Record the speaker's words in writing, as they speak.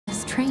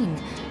train,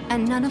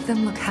 and none of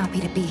them look happy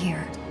to be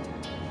here.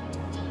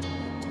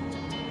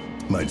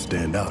 Might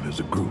stand out as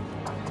a group.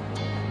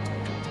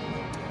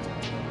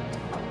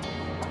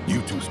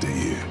 You two stay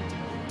here.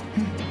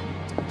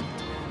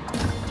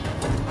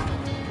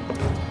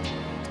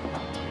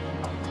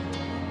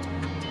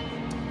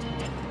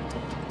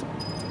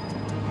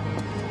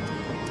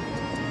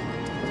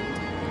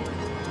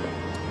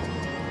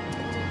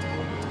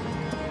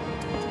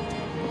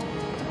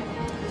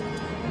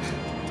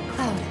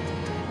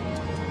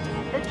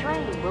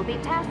 We'll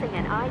be passing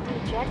an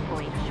ID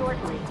checkpoint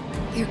shortly.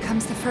 Here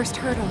comes the first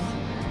hurdle.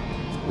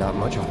 Not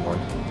much of one.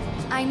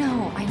 I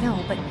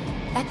know, but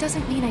that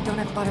doesn't mean I don't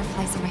have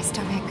butterflies in my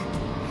stomach.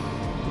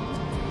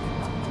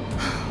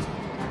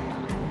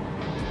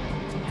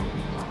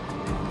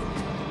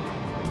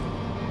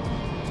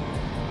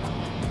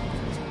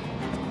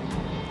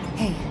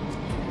 Hey,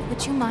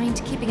 would you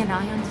mind keeping an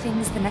eye on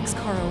things the next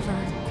car over?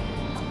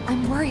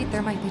 I'm worried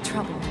there might be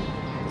trouble.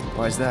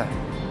 Why's that?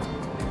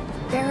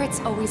 Barrett's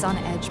always on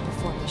edge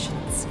before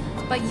missions,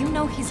 but you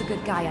know he's a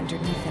good guy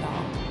underneath it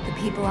all. The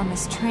people on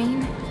this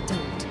train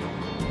don't.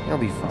 He'll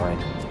be fine.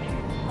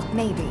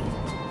 Maybe,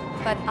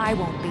 but I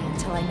won't be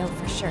until I know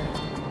for sure.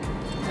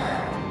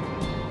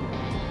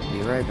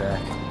 Be right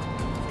back.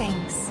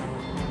 Thanks.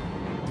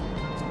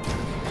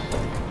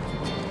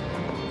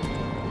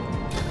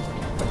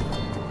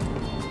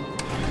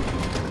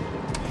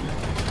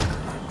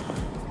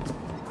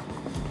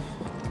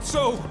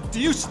 So, do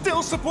you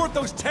still support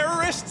those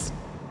terrorists?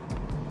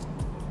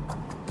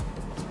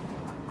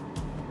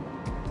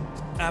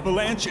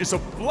 Avalanche is a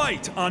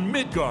blight on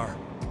Midgar.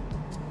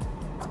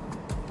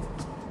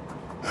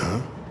 Huh?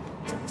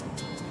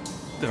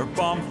 Their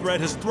bomb threat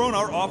has thrown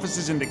our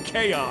offices into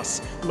chaos,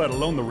 let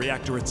alone the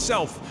reactor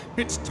itself.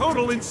 It's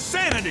total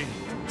insanity!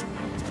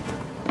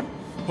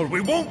 But we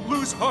won't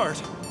lose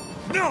heart.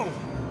 No!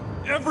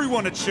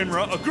 Everyone at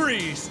Shinra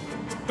agrees.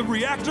 The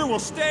reactor will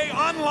stay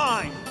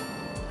online.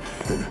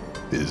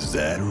 Is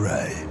that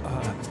right?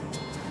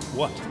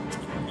 What?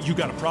 You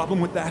got a problem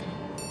with that?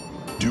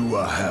 Do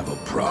I have a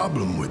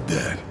problem with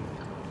that?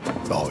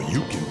 Oh,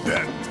 you can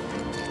bet.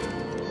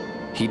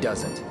 He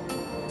doesn't.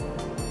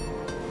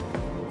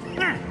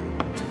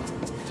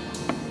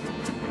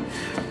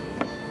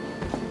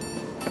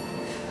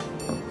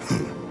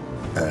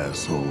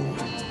 Asshole.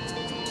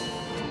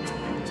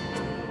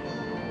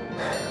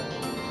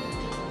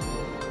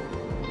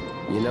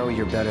 You know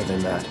you're better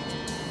than that.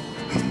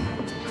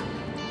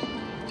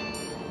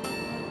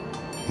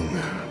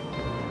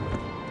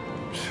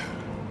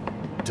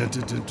 Dun,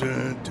 dun, dun,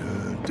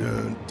 dun,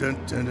 dun, dun,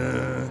 dun,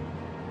 dun.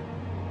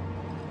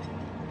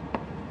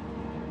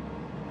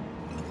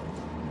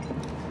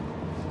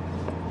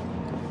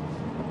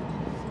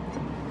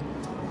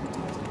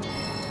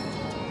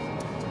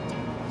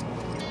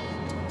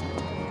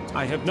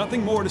 I have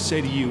nothing more to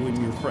say to you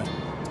and your friend.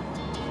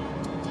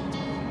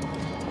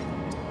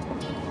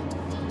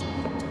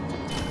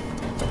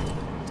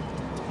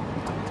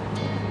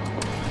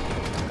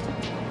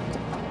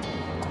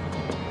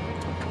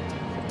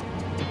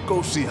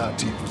 Go see how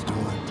Tifa's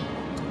doing.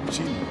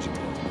 She needs you.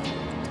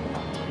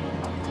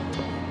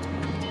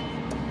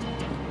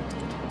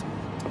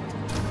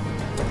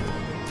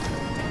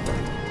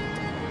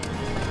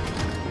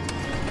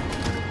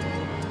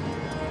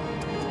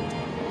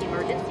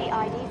 Emergency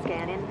ID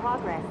scan in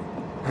progress.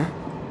 Huh?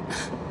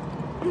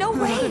 No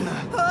way!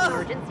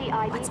 Emergency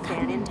ID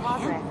scan in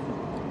progress.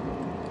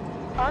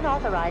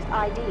 Unauthorized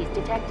IDs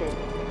detected.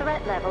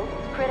 Threat level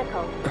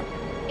critical.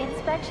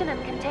 Inspection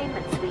and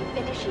containment sweep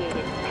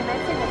initiated,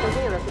 commencing at the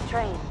rear of the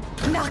train.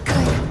 Not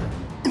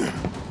good!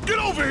 Get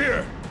over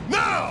here!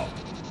 Now!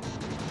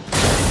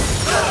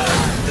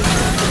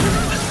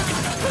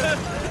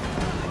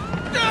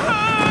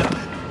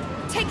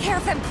 Take care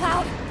of them,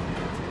 Cloud!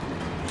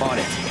 On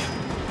it.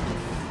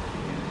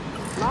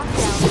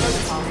 Lockdown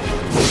protocol.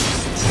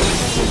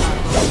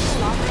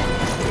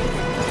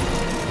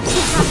 We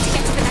have to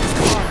get to the next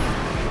car.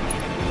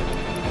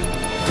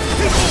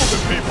 Get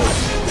moving, people!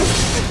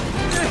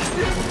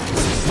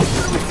 What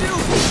do we do?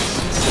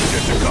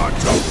 Get your car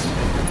towed!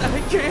 I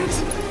can't.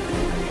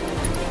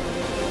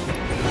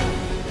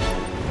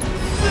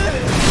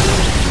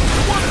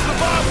 What is the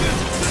problem?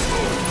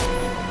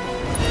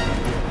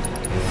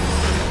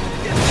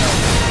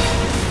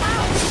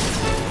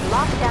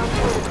 Lockdown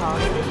protocol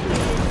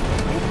initiated.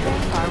 This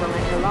train car will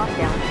enter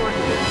lockdown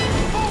shortly.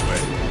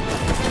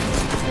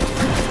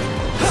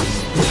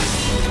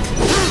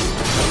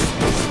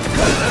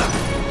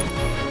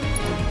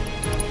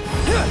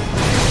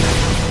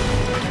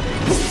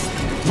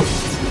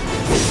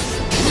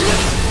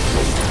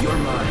 You're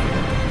mine.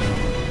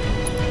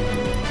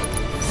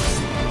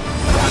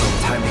 Battle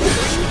timing.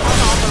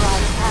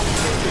 Unauthorized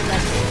passengers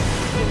detected.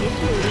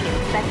 Initiating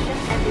inspection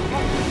and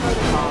detection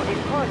protocol in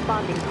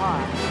corresponding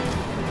car.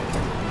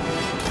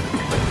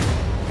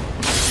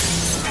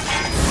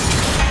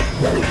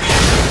 You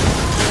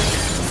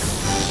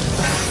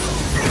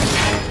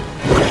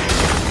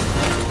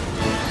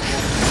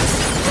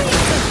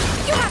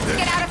have to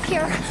get out of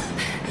here!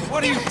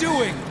 What are you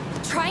doing?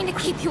 Trying to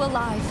keep you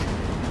alive.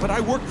 but I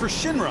work for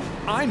Shinra.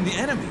 I'm the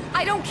enemy.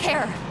 I don't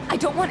care. I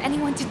don't want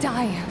anyone to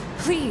die.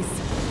 Please.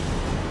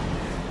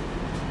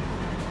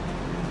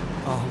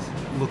 I'll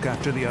look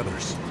after the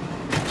others.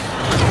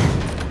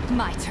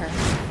 My turn.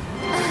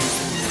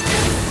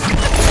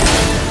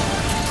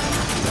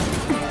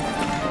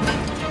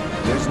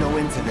 There's no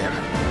end to them.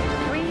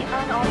 3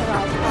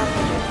 unauthorized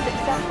passengers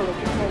successfully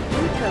contained,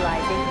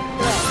 neutralizing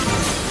threat.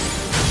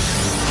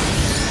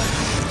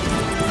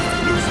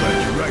 Looks like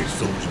you're right,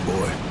 soldier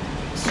boy.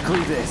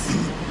 Screw this.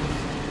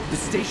 The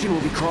station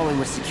will be crawling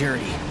with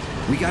security.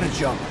 We gotta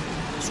jump.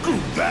 Screw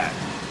that!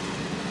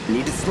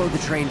 Need to slow the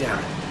train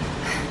down.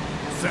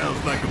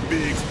 Sounds like a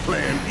big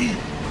plan E.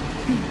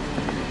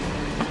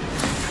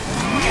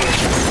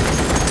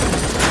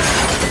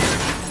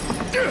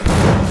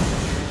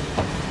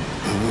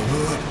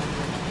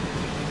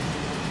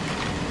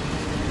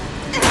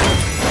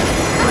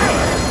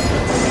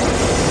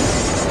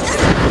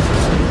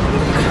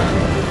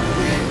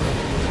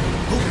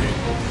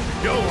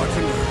 Y'all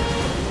watching her.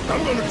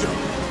 I'm gonna jump.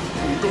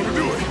 I'm gonna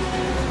do it.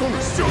 I'm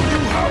gonna show you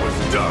how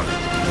it's done.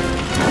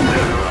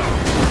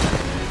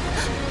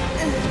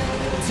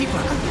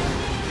 Tifa!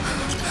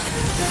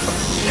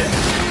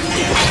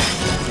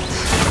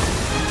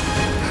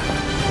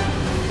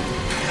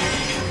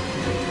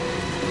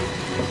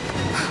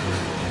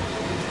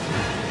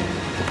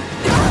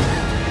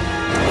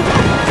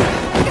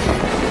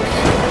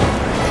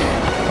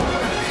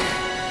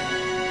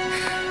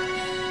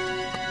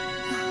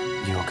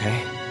 You okay?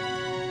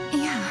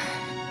 Yeah.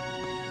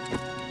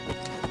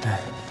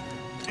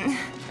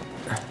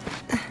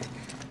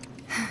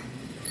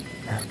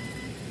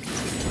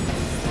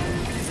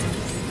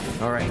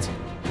 All right.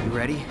 You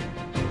ready?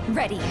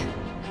 Ready. Give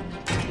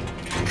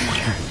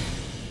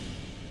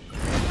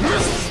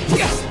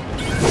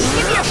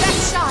me your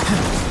best shot!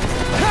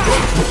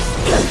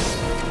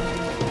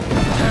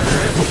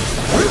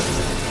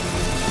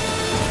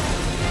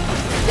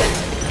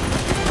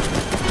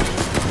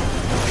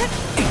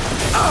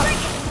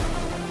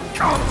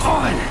 Come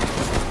on!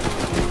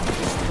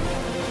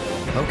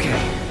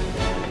 Okay.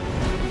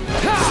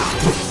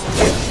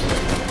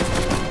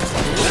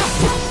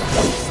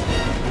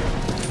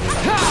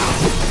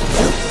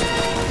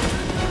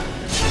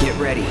 Get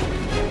ready.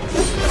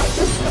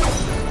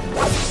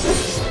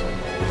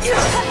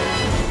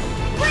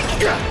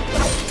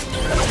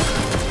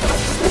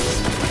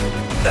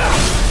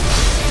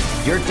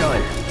 You're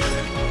done.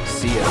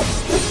 See ya.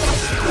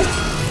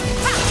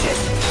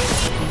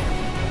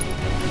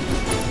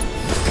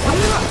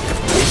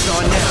 It's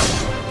on now.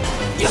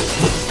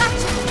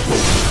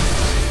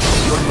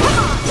 Your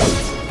move.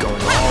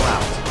 Going all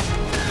out.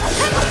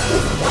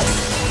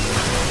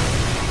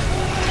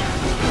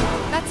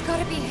 That's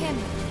gotta be him.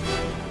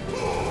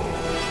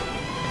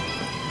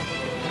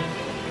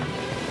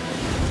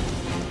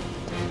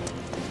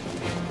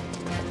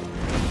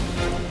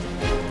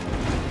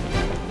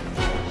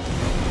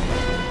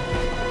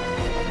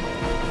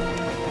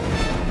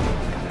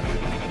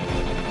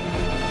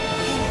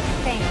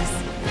 Thanks.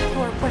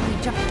 For when we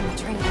jumped from the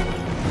train, I mean.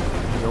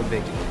 No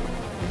biggie.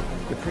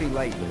 You're pretty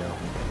light, you know.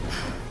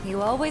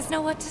 You always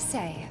know what to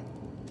say.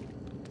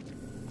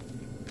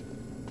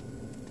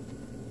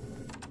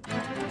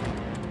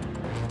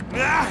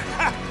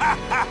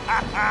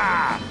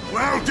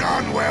 Well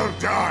done, well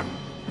done.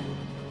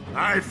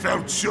 I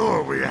felt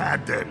sure we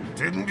had them,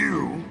 didn't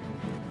you?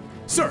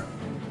 Sir!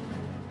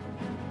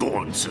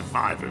 Born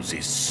survivors,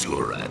 these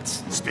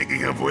surats.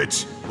 Speaking of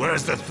which,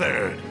 where's the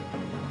third?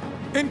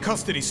 In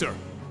custody, sir.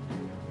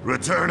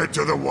 Return it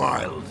to the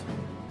wild.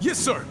 Yes,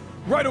 sir.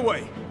 Right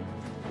away.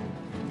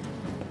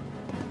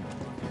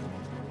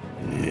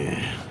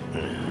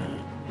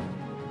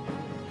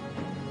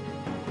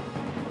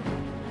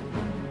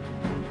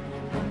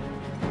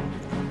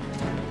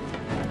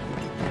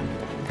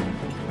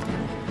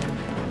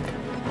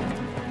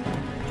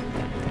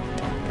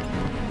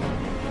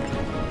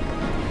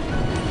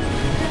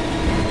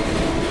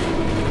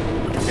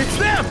 It's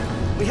them!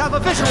 We have a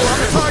visual on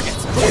the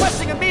targets!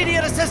 Requesting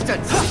immediate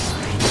assistance!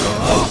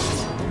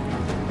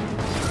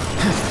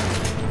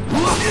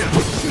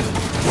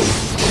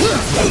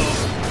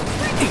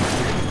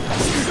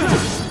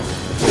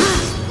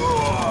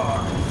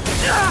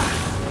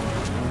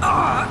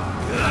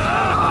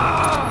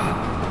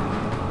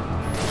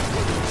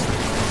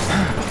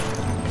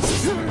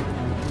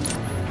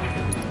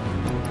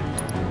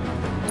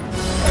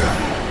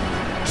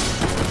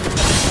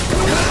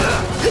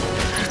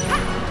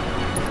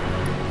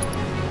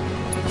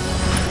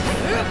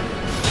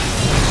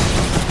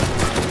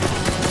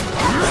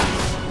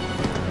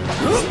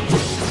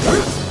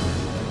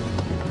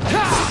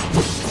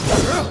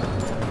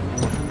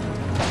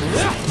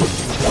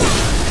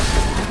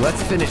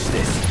 Let's finish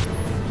this.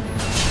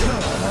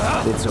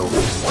 It's over.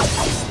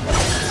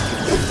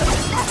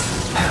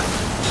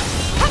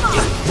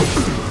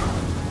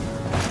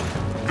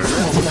 It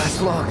won't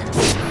last long.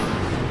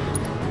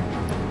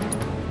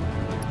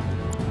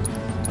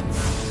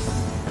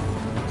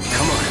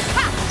 Come on.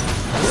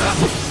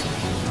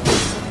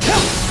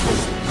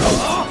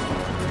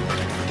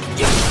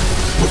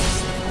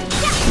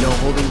 No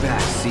holding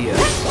back, see ya.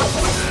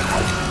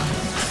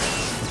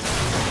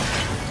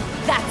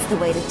 That's the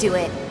way to do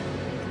it.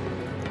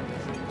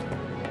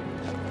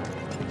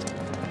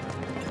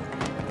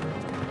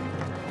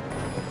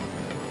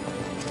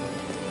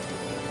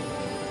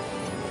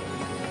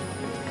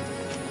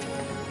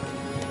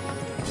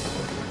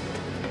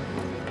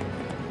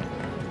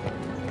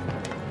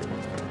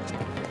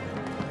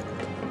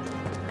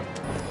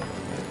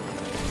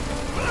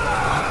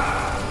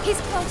 He's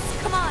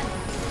close. Come on.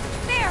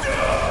 There!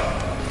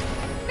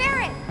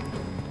 Barrett!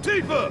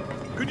 Tifa!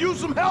 Could use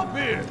some help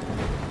here!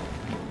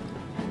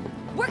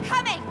 We're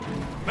coming!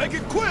 Make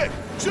it quick!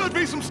 Should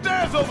be some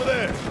stairs over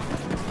there!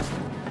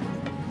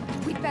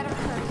 We'd better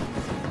hurry.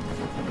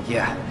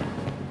 Yeah.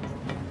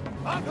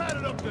 I've had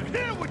it up to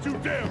here with you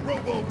damn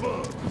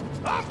robo-bugs!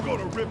 I'm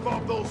gonna rip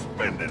off those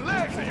spindly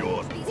legs of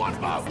yours one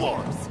by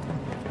one!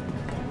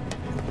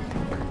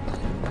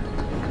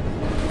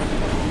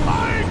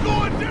 I ain't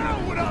going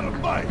down without a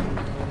fight!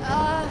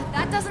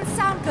 That doesn't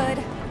sound good.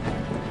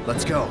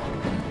 Let's go.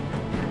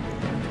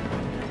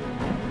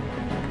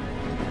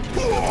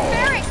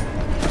 Barrett!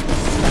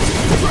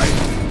 Right!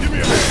 Give me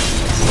a hand!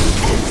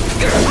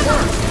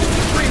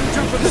 Free who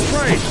jump for this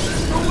train!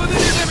 Don't let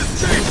any of them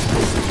escape!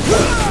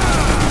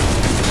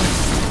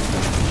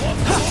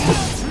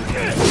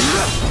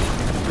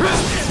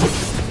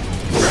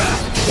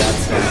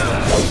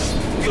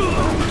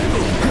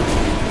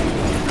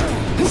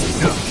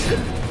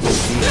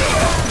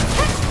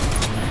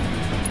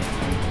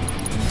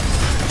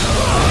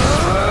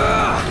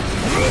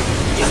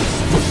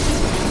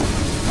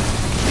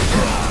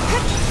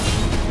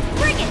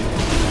 Bring it!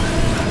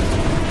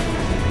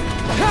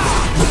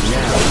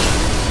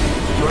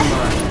 You're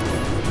mine.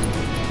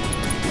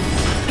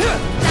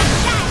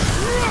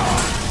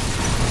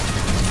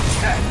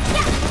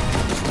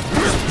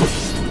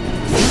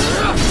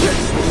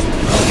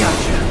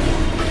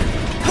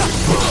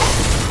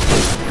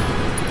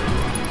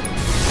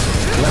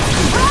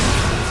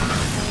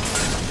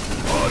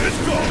 Oh, this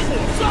calls for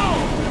a song!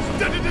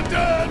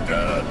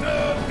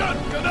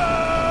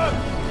 Da-da-da-da-da-da-da-da-da!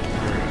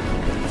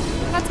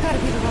 That's gotta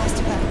be the last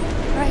of them,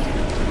 right?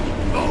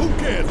 Oh, who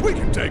cares? We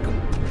can take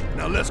them.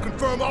 Now let's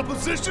confirm our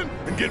position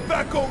and get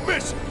back on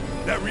mission.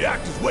 That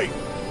reactor's waiting.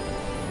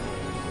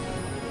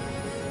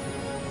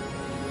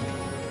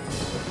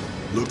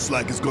 Looks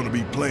like it's gonna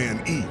be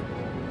Plan E.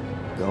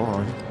 Go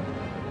on.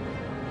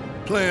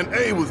 Plan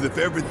A was if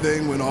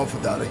everything went off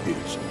without a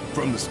hitch.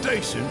 From the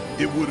station,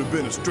 it would have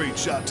been a straight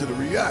shot to the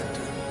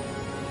reactor.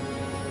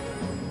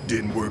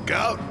 Didn't work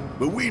out,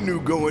 but we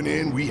knew going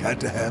in we had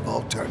to have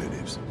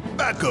alternatives.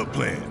 Backup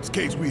plans, in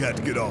case we had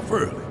to get off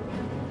early.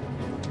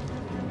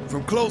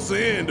 From closer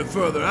in to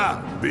further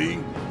out, B,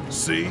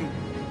 C,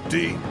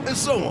 D, and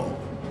so on.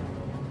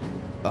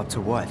 Up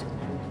to what?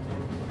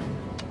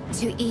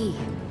 To E.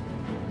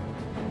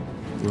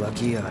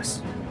 Lucky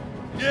us.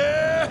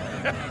 Yeah!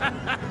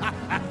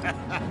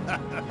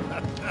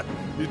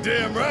 You're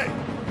damn right.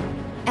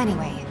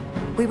 Anyway,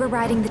 we were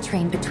riding the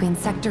train between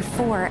Sector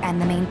 4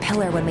 and the main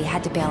pillar when we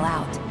had to bail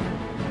out.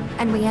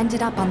 And we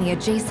ended up on the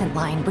adjacent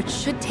line, which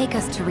should take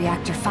us to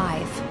Reactor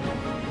 5.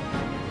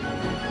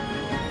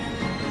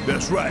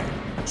 That's right.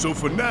 So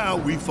for now,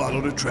 we follow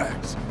the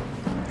tracks.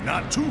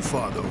 Not too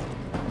far, though.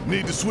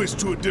 Need to switch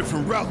to a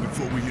different route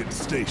before we hit the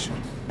station.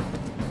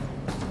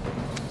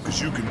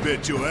 Cause you can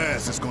bet your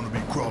ass it's gonna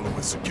be crawling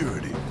with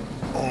security.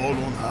 All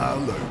on high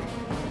alert.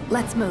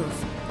 Let's move.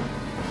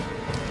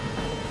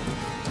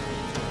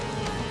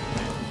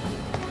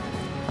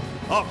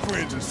 Our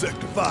friends in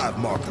Sector 5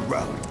 mark the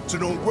route, so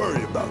don't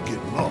worry about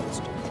getting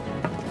lost.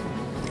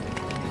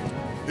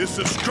 It's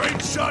a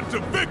straight shot to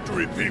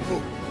victory,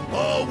 people.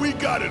 All we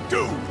gotta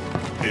do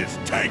is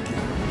take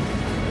it.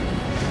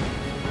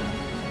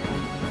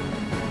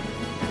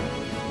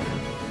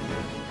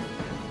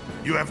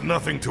 You have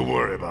nothing to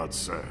worry about,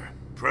 sir.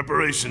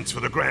 Preparations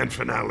for the grand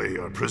finale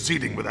are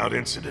proceeding without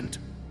incident.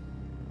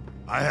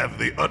 I have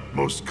the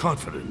utmost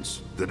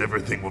confidence that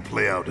everything will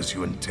play out as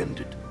you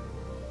intended.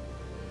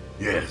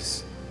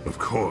 Yes, of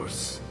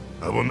course.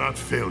 I will not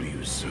fail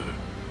you, sir.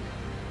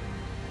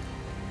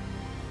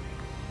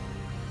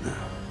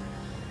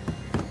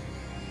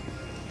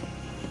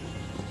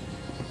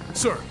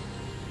 Sir,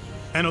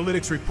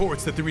 analytics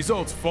reports that the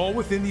results fall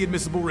within the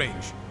admissible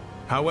range.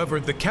 However,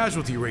 the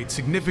casualty rate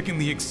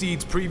significantly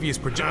exceeds previous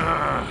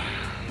projections.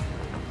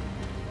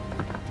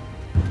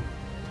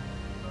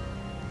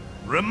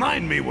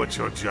 Remind me what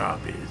your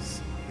job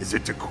is. Is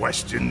it to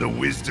question the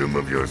wisdom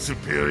of your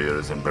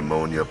superiors and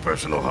bemoan your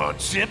personal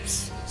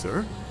hardships?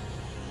 Sir?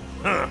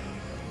 Huh.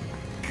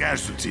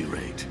 Casualty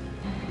rate.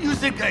 You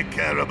think I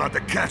care about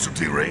the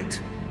casualty rate?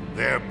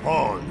 They're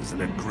pawns in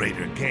a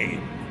greater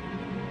game.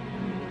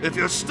 If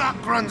your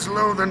stock runs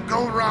low, then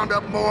go round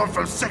up more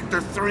from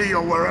Sector 3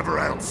 or wherever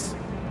else.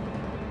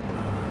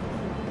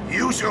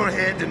 Use your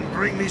head and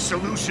bring me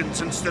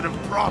solutions instead of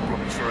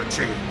problems for a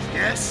change,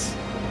 yes?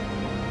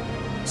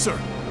 Sir.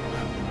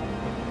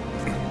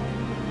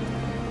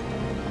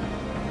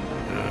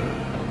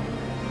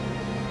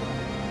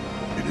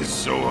 It is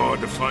so hard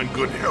to find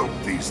good help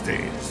these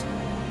days.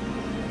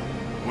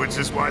 Which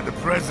is why the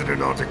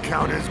President ought to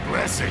count his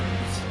blessings.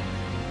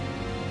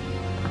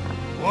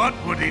 What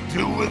would he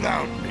do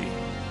without me?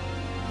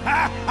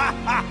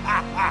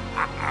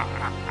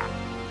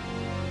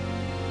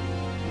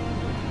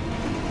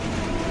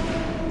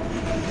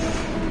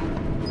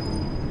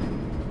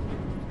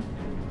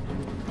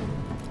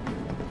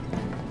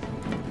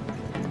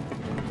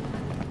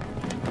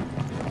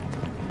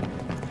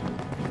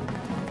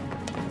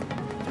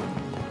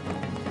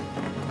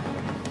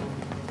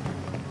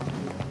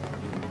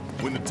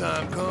 When the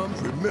time comes,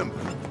 remember,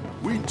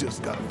 we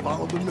just gotta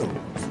follow the nose.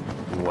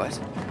 What?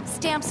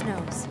 Stamp's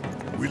nose.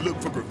 We look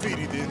for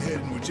graffiti, then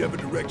head in whichever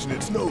direction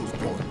its nose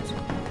points.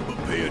 But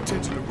pay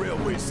attention to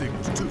railway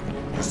signals, too.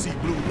 You see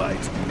blue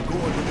lights, you go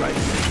in the right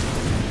direction.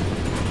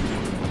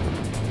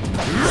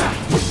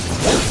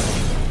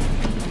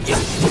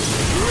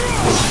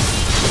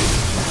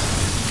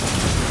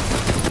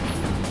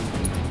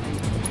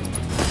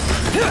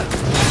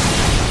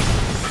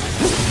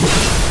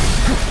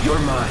 You're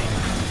mine.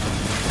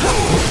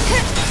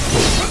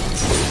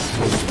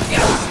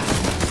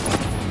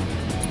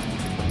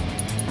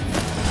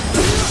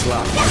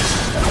 Slap.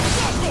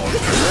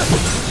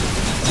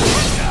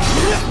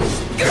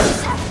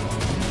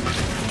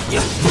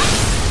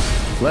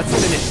 Let's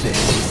finish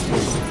this.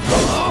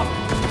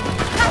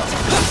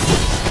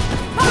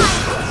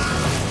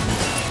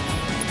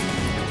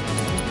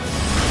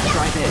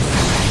 Try this.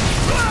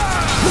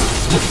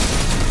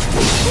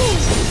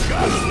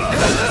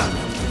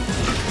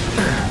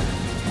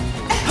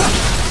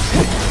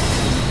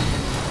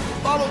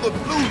 Follow the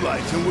blue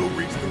lights and we'll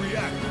reach the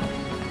reactor.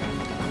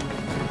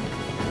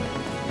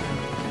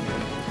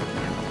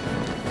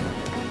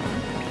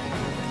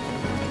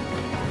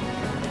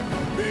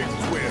 Biggs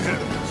is way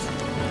ahead of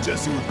us.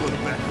 Jesse was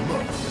gonna back him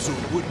up, so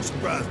it wouldn't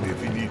surprise me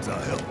if he needs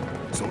our help.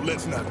 So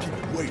let's not keep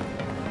it waiting.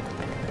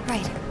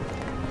 Right.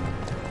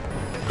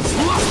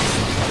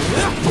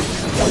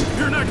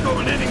 You're not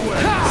going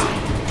anywhere!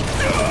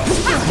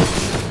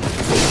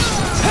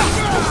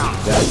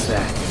 That's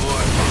that.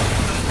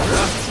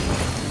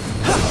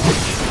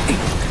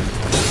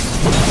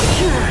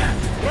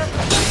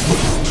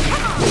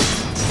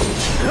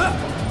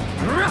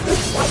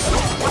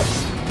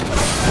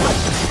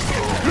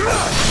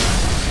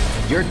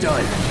 You're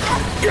done.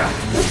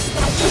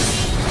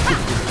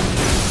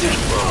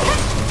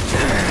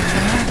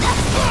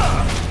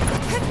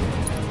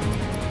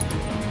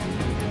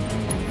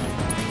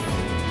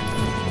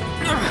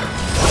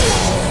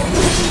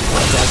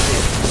 That's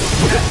it.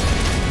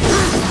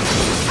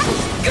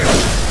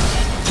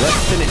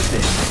 Let's finish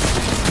this.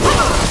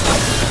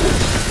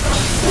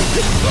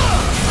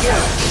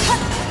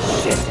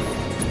 Shit.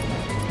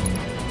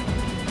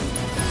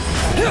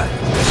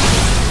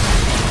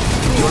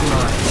 You're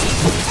mine.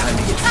 Time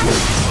to get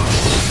serious.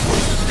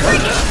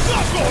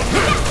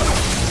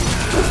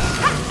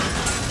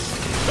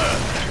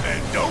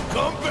 And don't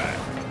come back!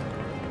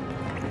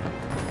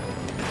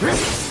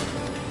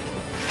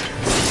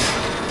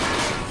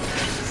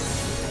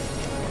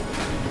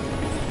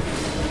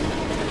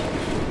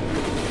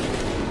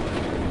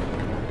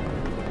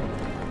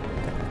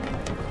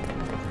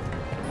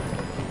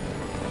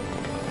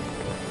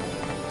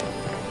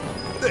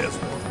 There's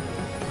one.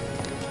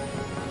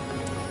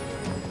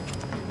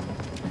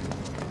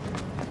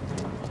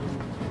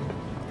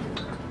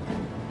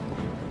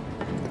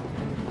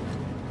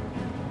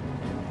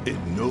 It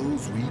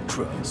knows we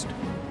trust.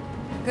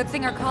 Good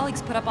thing our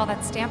colleagues put up all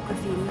that stamp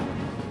graffiti.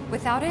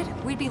 Without it,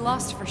 we'd be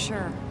lost for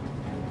sure.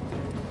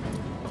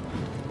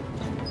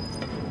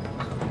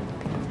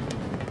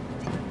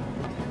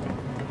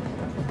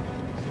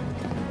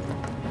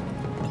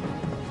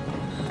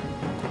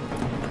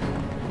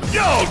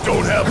 Y'all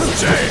don't have a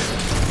chance!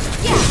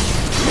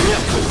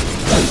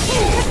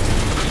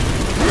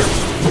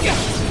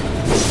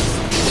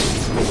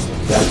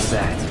 That's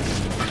that.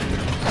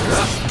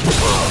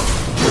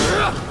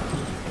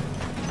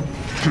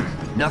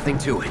 Nothing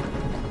to it.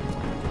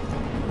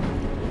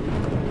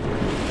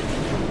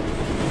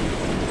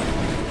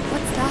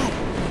 What's that?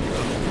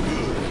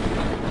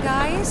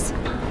 Guys,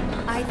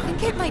 I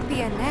think it might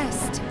be a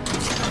nest.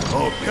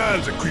 All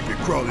kinds of creepy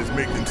crawlers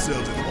make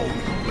themselves at home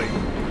in the plate.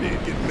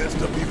 They'd get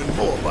messed up even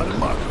more by the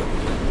Mako.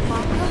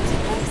 Mako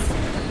did this?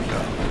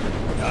 No,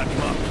 not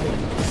Mako.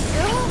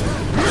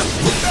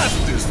 That's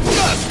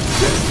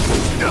disgusting!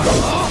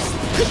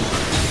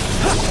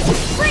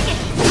 Bring it!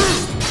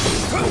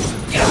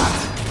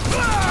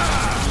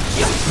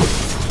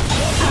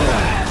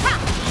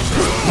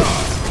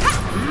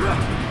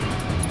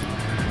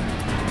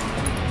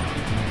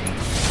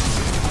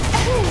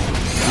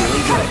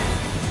 Really good.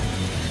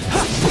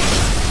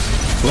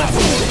 Let's do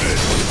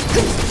this.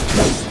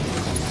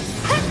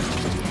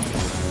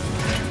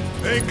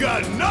 Ain't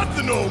got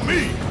nothing on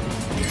me!